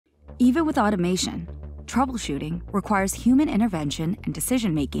Even with automation, troubleshooting requires human intervention and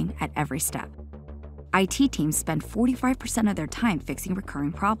decision-making at every step. IT teams spend 45% of their time fixing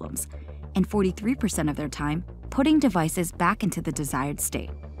recurring problems and 43% of their time putting devices back into the desired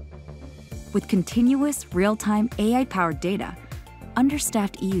state. With continuous, real-time AI-powered data,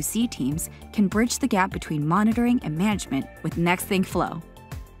 understaffed EUC teams can bridge the gap between monitoring and management with Nexthink Flow,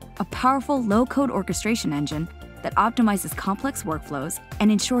 a powerful low-code orchestration engine that optimizes complex workflows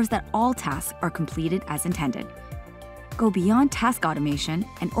and ensures that all tasks are completed as intended. Go beyond task automation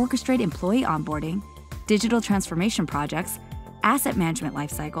and orchestrate employee onboarding, digital transformation projects, asset management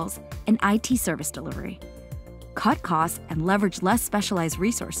lifecycles, and IT service delivery. Cut costs and leverage less specialized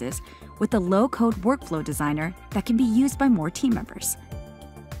resources with a low-code workflow designer that can be used by more team members.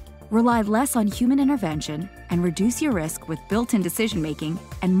 Rely less on human intervention and reduce your risk with built-in decision-making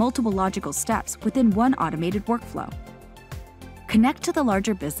and multiple logical steps within one automated workflow. Connect to the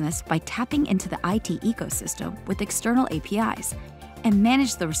larger business by tapping into the IT ecosystem with external APIs and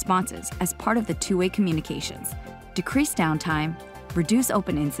manage the responses as part of the two-way communications. Decrease downtime, reduce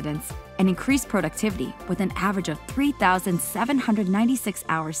open incidents, and increase productivity with an average of 3,796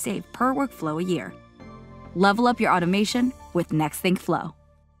 hours saved per workflow a year. Level up your automation with Nexthink Flow.